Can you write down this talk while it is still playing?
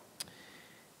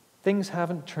things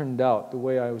haven't turned out the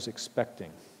way I was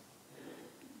expecting.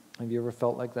 Have you ever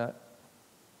felt like that?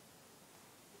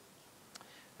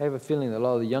 I have a feeling that a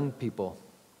lot of the young people,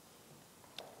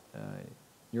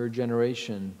 your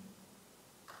generation,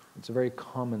 it's a very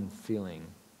common feeling.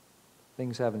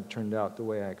 Things haven't turned out the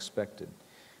way I expected.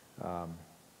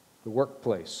 The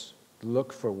workplace,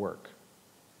 look for work.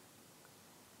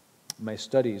 My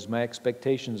studies, my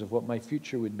expectations of what my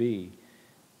future would be,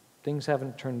 things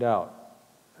haven't turned out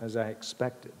as I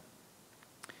expected.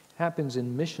 It happens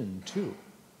in mission too.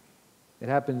 It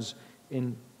happens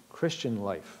in Christian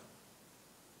life.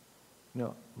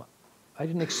 I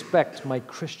didn't expect my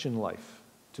Christian life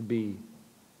to be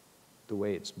the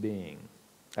way it's being.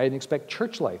 I didn't expect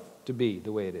church life to be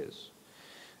the way it is.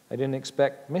 I didn't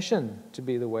expect mission to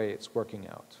be the way it's working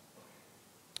out.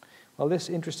 Well, this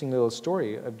interesting little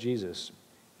story of Jesus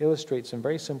illustrates some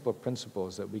very simple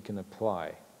principles that we can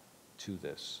apply to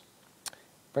this.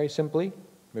 Very simply,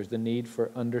 there's the need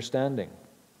for understanding.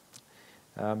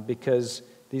 Because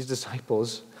these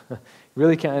disciples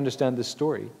really can't understand this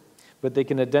story, but they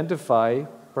can identify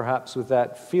perhaps with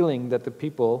that feeling that the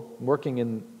people working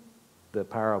in the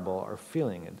parable are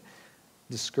feeling, and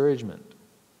discouragement.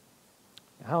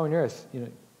 How on earth,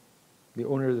 the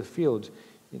owner of the field,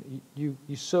 you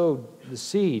sowed the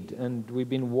seed, and we've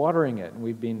been watering it, and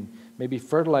we've been maybe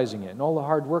fertilizing it, and all the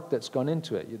hard work that's gone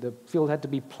into it. The field had to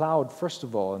be plowed first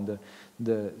of all, and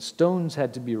the stones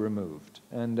had to be removed.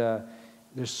 And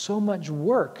there's so much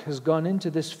work has gone into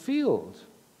this field.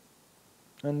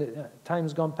 And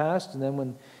time's gone past, and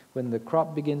then when the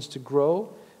crop begins to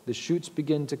grow, the shoots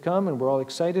begin to come, and we're all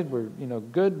excited. We're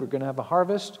good. We're going to have a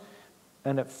harvest.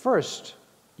 And at first,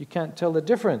 you can't tell the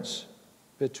difference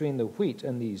between the wheat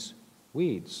and these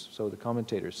weeds. So the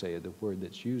commentators say the word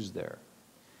that's used there.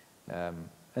 And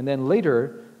then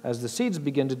later, as the seeds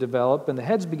begin to develop and the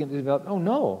heads begin to develop, oh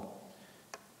no,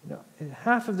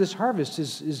 half of this harvest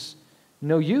is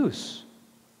no use.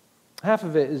 Half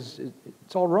of it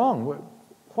it's all wrong.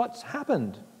 What's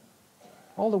happened?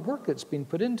 All the work that's been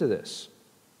put into this.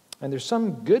 And there's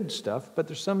some good stuff, but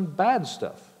there's some bad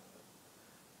stuff.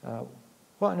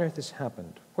 What on earth has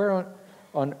happened? Where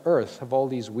on earth have all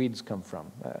these weeds come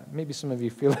from? Maybe some of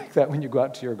you feel like that when you go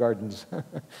out to your gardens.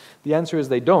 The answer is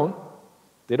they don't.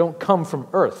 They don't come from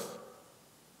earth.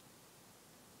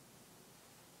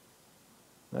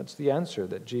 That's the answer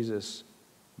that Jesus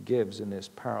gives in this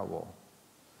parable.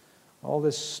 All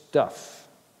this stuff.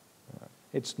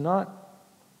 It's not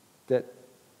that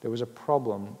there was a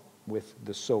problem with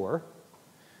the sower.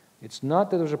 It's not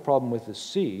that there's a problem with the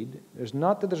seed. There's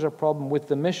not that there's a problem with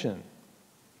the mission.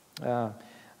 I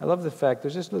love the fact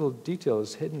there's this little detail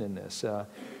is hidden in this.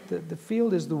 The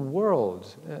field is the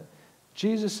world.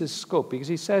 Jesus' scope, because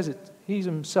he says it, he's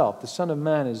himself, the Son of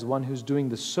Man, is the one who's doing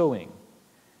the sowing.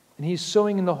 And he's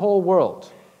sowing in the whole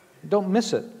world. Don't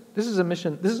miss it. This is a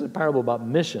mission. This is a parable about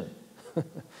mission.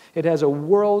 It has a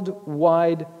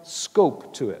worldwide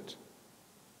scope to it.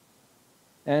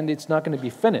 And it's not going to be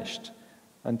finished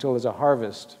until there's a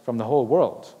harvest from the whole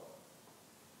world.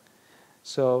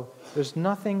 So there's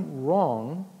nothing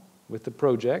wrong with the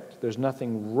project. There's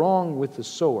nothing wrong with the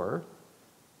sower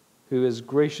who is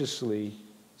graciously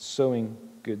sowing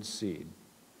good seed.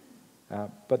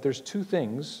 But there's two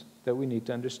things that we need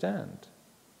to understand.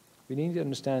 We need to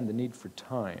understand the need for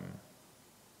time.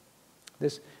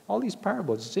 All these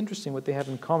parables, it's interesting what they have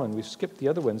in common. We've skipped the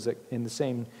other ones that in the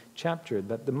same chapter,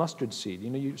 that the mustard seed.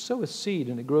 You sow a seed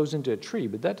and it grows into a tree,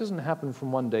 but that doesn't happen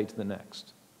from one day to the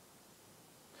next.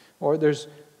 Or there's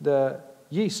the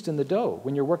yeast in the dough.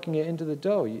 When you're working it into the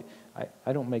dough,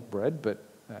 I don't make bread, but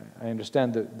I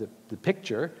understand the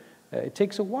picture. It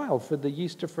takes a while for the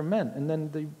yeast to ferment and then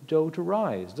the dough to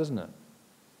rise, doesn't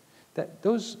it?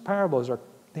 Those parables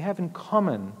they have in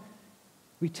common,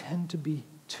 we tend to be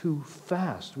too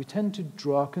fast. We tend to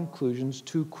draw conclusions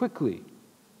too quickly.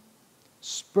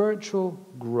 Spiritual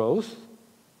growth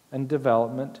and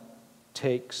development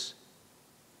takes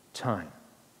time.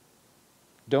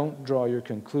 Don't draw your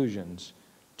conclusions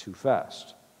too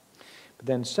fast. But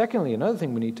then secondly, another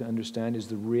thing we need to understand is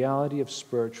the reality of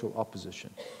spiritual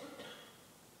opposition.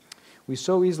 We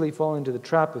so easily fall into the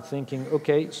trap of thinking,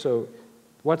 okay, so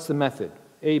what's the method?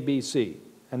 A, B, C.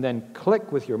 And then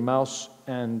click with your mouse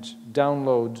and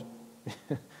download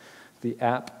the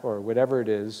app or whatever it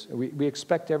is. We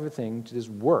expect everything to just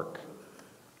work.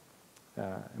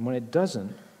 And when it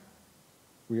doesn't,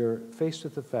 we are faced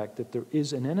with the fact that there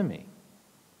is an enemy.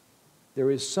 There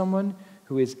is someone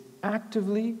who is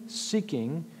actively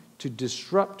seeking to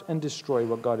disrupt and destroy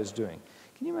what God is doing.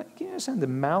 Can you understand the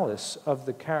malice of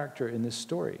the character in this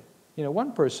story?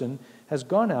 One person has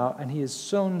gone out and he has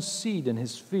sown seed in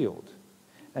his field.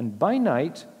 And by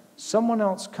night, someone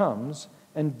else comes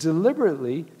and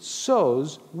deliberately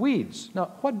sows weeds.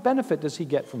 Now, what benefit does he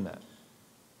get from that?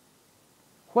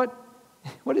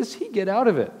 What does he get out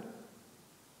of it?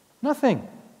 Nothing.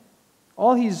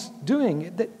 All he's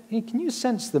doing, can you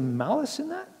sense the malice in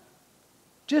that?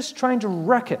 Just trying to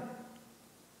wreck it.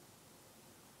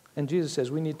 And Jesus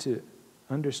says we need to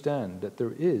understand that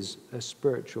there is a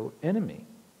spiritual enemy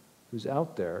who's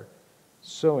out there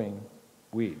sowing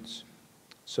weeds.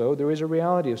 So there is a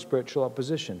reality of spiritual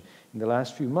opposition. In the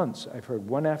last few months, I've heard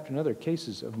one after another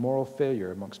cases of moral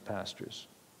failure amongst pastors.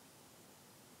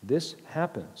 This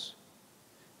happens.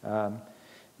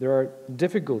 There are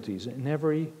difficulties in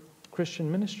every Christian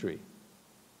ministry.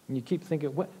 And you keep thinking,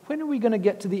 when are we going to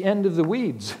get to the end of the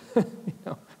weeds?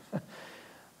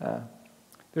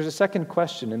 There's a second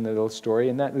question in the little story,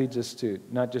 and that leads us to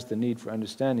not just the need for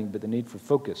understanding, but the need for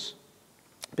focus.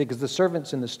 Because the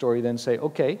servants in the story then say,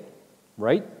 okay,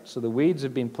 right, so the weeds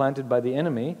have been planted by the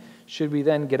enemy. Should we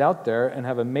then get out there and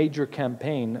have a major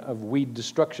campaign of weed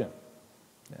destruction?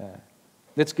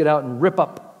 Let's get out and rip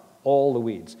up all the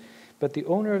weeds. But the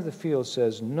owner of the field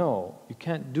says, no, you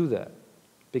can't do that.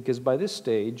 Because by this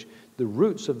stage, the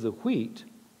roots of the wheat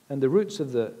and the roots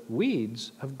of the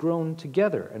weeds have grown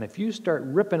together. And if you start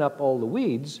ripping up all the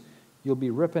weeds, you'll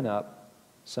be ripping up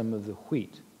some of the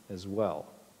wheat as well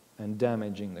and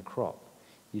damaging the crop.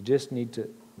 You just need to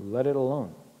let it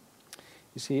alone.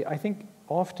 You see, I think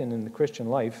often in the Christian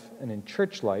life and in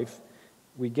church life,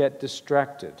 we get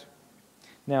distracted.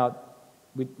 Now,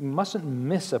 we mustn't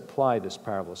misapply this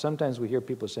parable. Sometimes we hear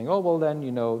people saying, oh, well then,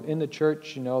 in the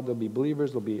church, there'll be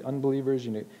believers, there'll be unbelievers.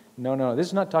 No. This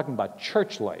is not talking about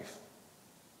church life.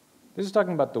 This is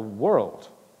talking about the world.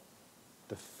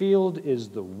 The field is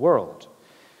the world.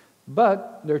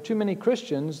 But there are too many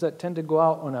Christians that tend to go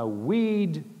out on a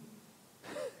weed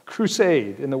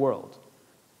crusade in the world.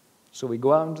 So we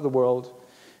go out into the world,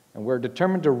 and we're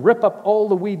determined to rip up all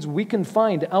the weeds we can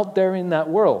find out there in that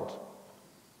world.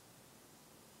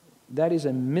 That is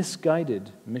a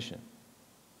misguided mission.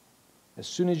 As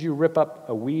soon as you rip up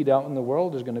a weed out in the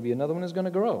world, there's going to be another one that's going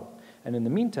to grow. And in the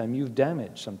meantime, you've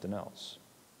damaged something else.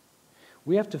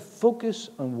 We have to focus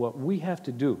on what we have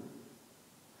to do.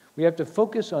 We have to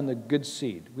focus on the good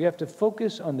seed. We have to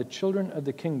focus on the children of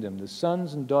the kingdom, the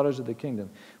sons and daughters of the kingdom.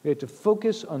 We have to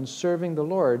focus on serving the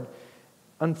Lord.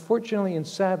 Unfortunately and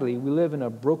sadly, we live in a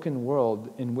broken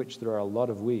world in which there are a lot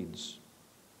of weeds.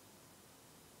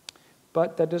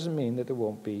 But that doesn't mean that there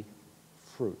won't be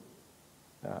fruit.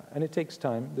 And it takes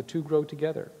time. The two grow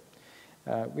together.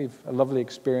 We've a lovely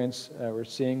experience we're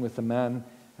seeing with a man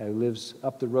who lives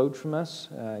up the road from us.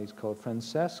 He's called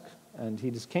Francesc. And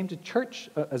he just came to church,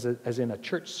 as in a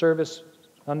church service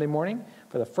Sunday morning,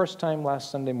 for the first time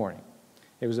last Sunday morning.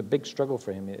 It was a big struggle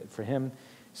for him. For him,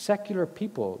 secular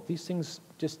people, these things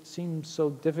just seem so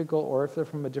difficult, or if they're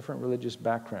from a different religious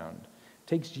background. It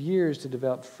takes years to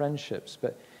develop friendships.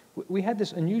 But we had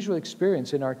this unusual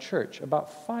experience in our church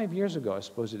about 5 years ago, I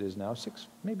suppose it is now, 6,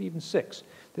 maybe even 6.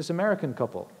 This American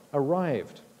couple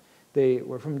arrived. They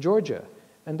were from Georgia.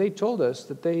 And they told us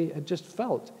that they had just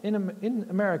felt in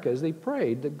America, as they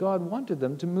prayed, that God wanted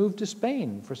them to move to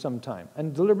Spain for some time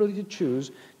and deliberately to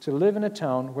choose to live in a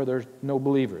town where there's no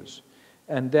believers.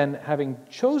 And then having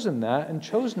chosen that and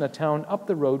chosen a town up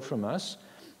the road from us,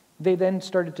 they then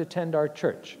started to attend our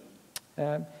church.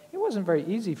 It wasn't very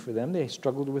easy for them. They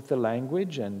struggled with the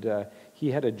language, and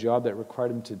he had a job that required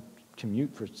him to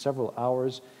commute for several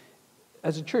hours.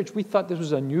 As a church, we thought this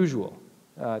was unusual,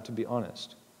 to be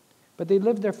honest. But they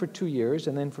lived there for 2 years,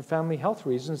 and then for family health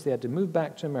reasons, they had to move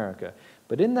back to America.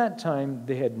 But in that time,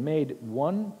 they had made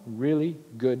one really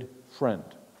good friend,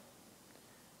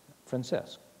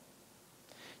 Francesc,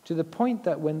 to the point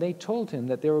that when they told him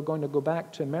that they were going to go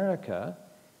back to America,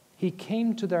 he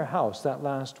came to their house that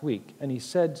last week, and he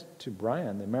said to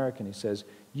Brian, the American, he says,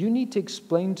 you need to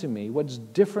explain to me what's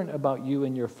different about you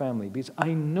and your family, because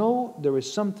I know there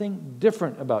is something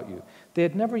different about you. They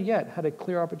had never yet had a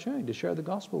clear opportunity to share the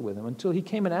gospel with him until he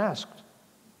came and asked.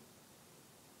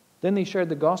 Then they shared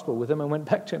the gospel with him and went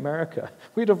back to America.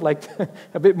 We'd have liked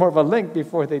a bit more of a link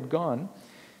before they'd gone.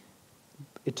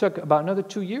 It took about another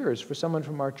 2 years for someone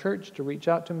from our church to reach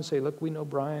out to him and say, look, we know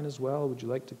Brian as well. Would you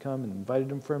like to come? And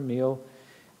invited him for a meal.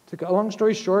 To a long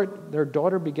story short, their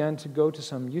daughter began to go to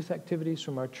some youth activities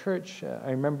from our church.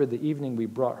 I remember the evening we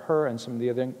brought her and some of the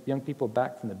other young people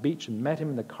back from the beach and met him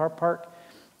in the car park.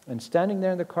 And standing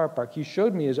there in the car park, he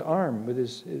showed me his arm with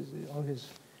all his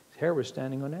hair was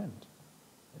standing on end.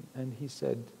 And he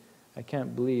said, I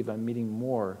can't believe I'm meeting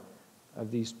more of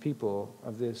these people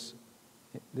of this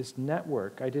This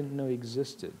network I didn't know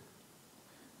existed.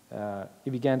 He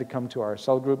began to come to our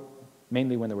cell group,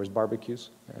 mainly when there was barbecues.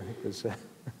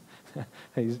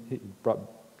 He brought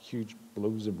huge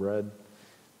loaves of bread.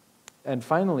 And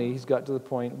finally, he's got to the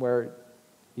point where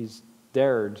he's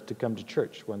dared to come to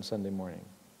church one Sunday morning.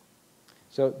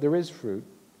 So there is fruit,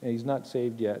 and he's not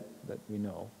saved yet, that we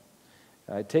know.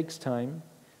 It takes time.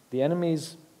 The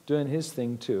enemy's doing his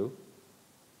thing too.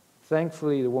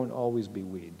 Thankfully, there won't always be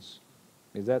weeds.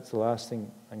 Because that's the last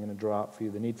thing I'm going to draw out for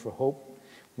you, the need for hope.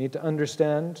 We need to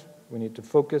understand, we need to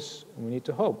focus, and we need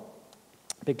to hope.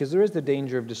 Because there is the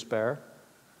danger of despair,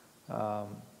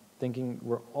 thinking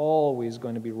we're always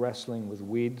going to be wrestling with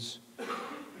weeds.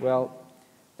 Well,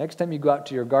 next time you go out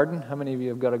to your garden, how many of you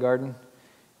have got a garden?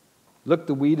 Look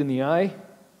the weed in the eye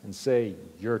and say,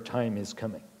 your time is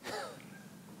coming.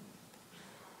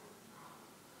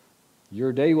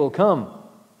 Your day will come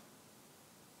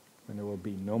when there will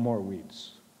be no more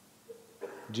weeds.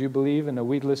 Do you believe in a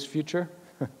weedless future?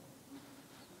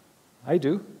 I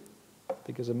do,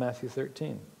 because of Matthew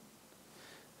 13.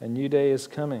 A new day is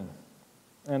coming.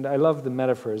 And I love the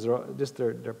metaphors.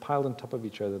 They're piled on top of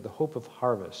each other. The hope of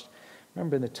harvest.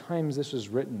 Remember, in the times this was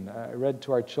written, I read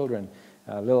to our children,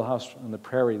 Little House on the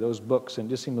Prairie, those books, and it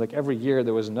just seemed like every year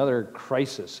there was another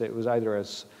crisis. It was either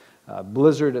a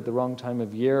blizzard at the wrong time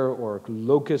of year, or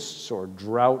locusts, or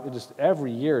drought. Just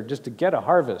every year, just to get a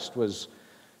harvest was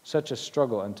such a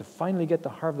struggle. And to finally get the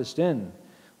harvest in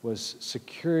was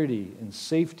security and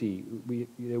safety.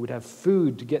 They would have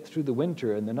food to get through the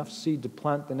winter and enough seed to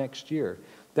plant the next year.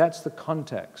 That's the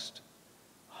context.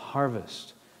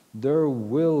 Harvest. There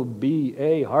will be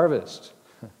a harvest.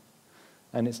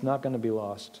 And it's not going to be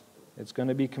lost. It's going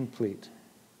to be complete.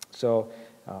 So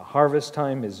harvest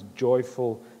time is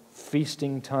joyful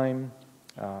feasting time.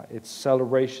 It's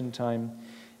celebration time.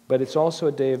 But it's also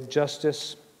a day of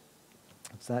justice.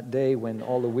 It's that day when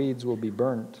all the weeds will be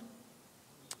burnt.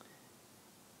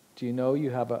 Do you know you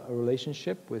have a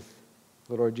relationship with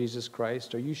the Lord Jesus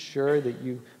Christ? Are you sure that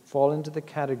you fall into the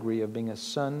category of being a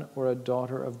son or a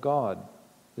daughter of God?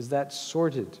 Is that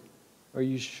sorted? Are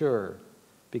you sure?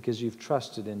 Because you've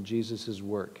trusted in Jesus'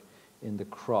 work in the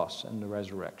cross and the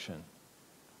resurrection.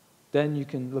 Then you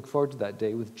can look forward to that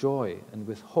day with joy and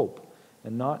with hope,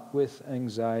 and not with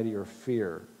anxiety or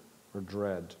fear or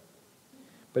dread.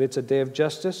 But it's a day of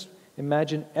justice.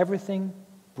 Imagine everything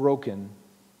broken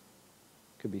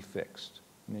could be fixed.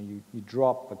 You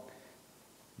drop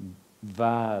a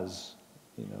vase,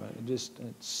 it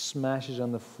smashes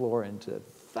on the floor into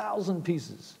 1,000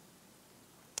 pieces.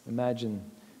 Imagine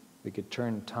we could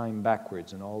turn time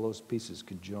backwards and all those pieces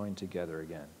could join together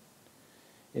again.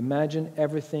 Imagine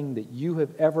everything that you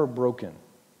have ever broken,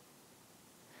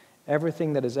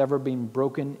 everything that has ever been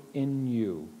broken in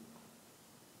you.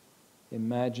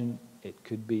 Imagine it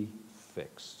could be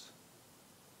fixed.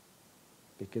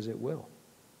 Because it will.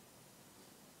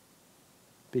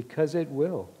 Because it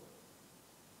will.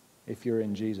 If you're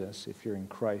in Jesus, if you're in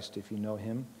Christ, if you know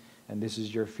Him, and this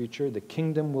is your future, the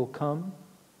kingdom will come.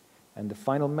 And the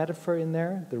final metaphor in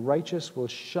there, the righteous will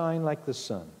shine like the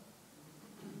sun.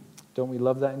 Don't we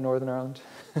love that in Northern Ireland?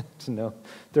 To know.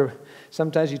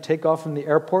 Sometimes you take off from the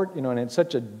airport, and it's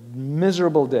such a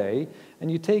miserable day,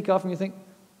 and you take off and you think,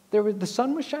 the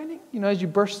sun was shining, as you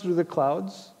burst through the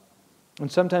clouds. And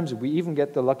sometimes we even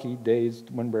get the lucky days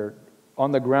when we're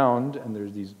on the ground and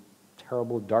there's these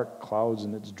terrible dark clouds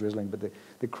and it's drizzling, but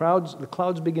the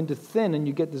clouds begin to thin and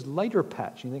you get this lighter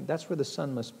patch. You think that's where the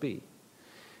sun must be.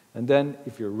 And then,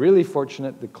 if you're really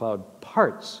fortunate, the cloud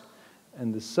parts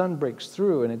and the sun breaks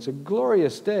through and it's a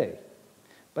glorious day.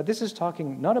 But this is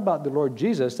talking not about the Lord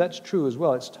Jesus, that's true as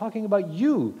well. It's talking about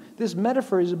you. This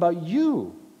metaphor is about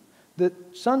you. The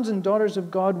sons and daughters of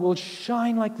God will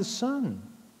shine like the sun.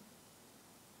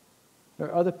 There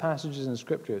are other passages in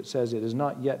Scripture that says it has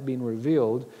not yet been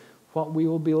revealed what we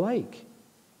will be like.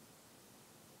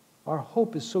 Our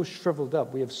hope is so shriveled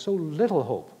up. We have so little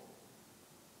hope.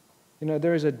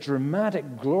 There is a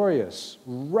dramatic, glorious,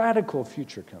 radical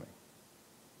future coming,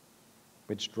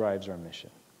 which drives our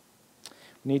mission.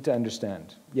 We need to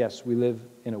understand, yes, we live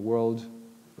in a world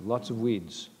with lots of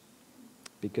weeds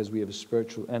because we have a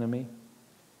spiritual enemy.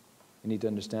 We need to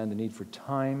understand the need for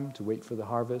time to wait for the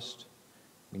harvest.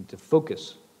 We need to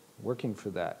focus, working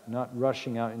for that, not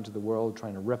rushing out into the world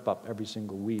trying to rip up every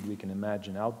single weed we can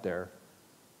imagine out there,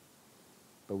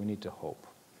 but we need to hope.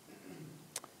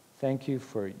 Thank you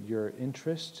for your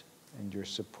interest and your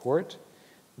support.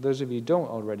 Those of you who don't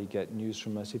already get news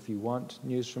from us, if you want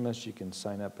news from us, you can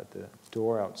sign up at the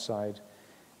door outside.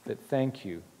 But thank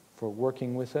you for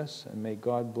working with us, and may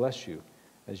God bless you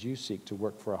as you seek to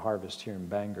work for a harvest here in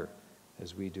Bangor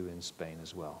as we do in Spain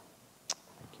as well.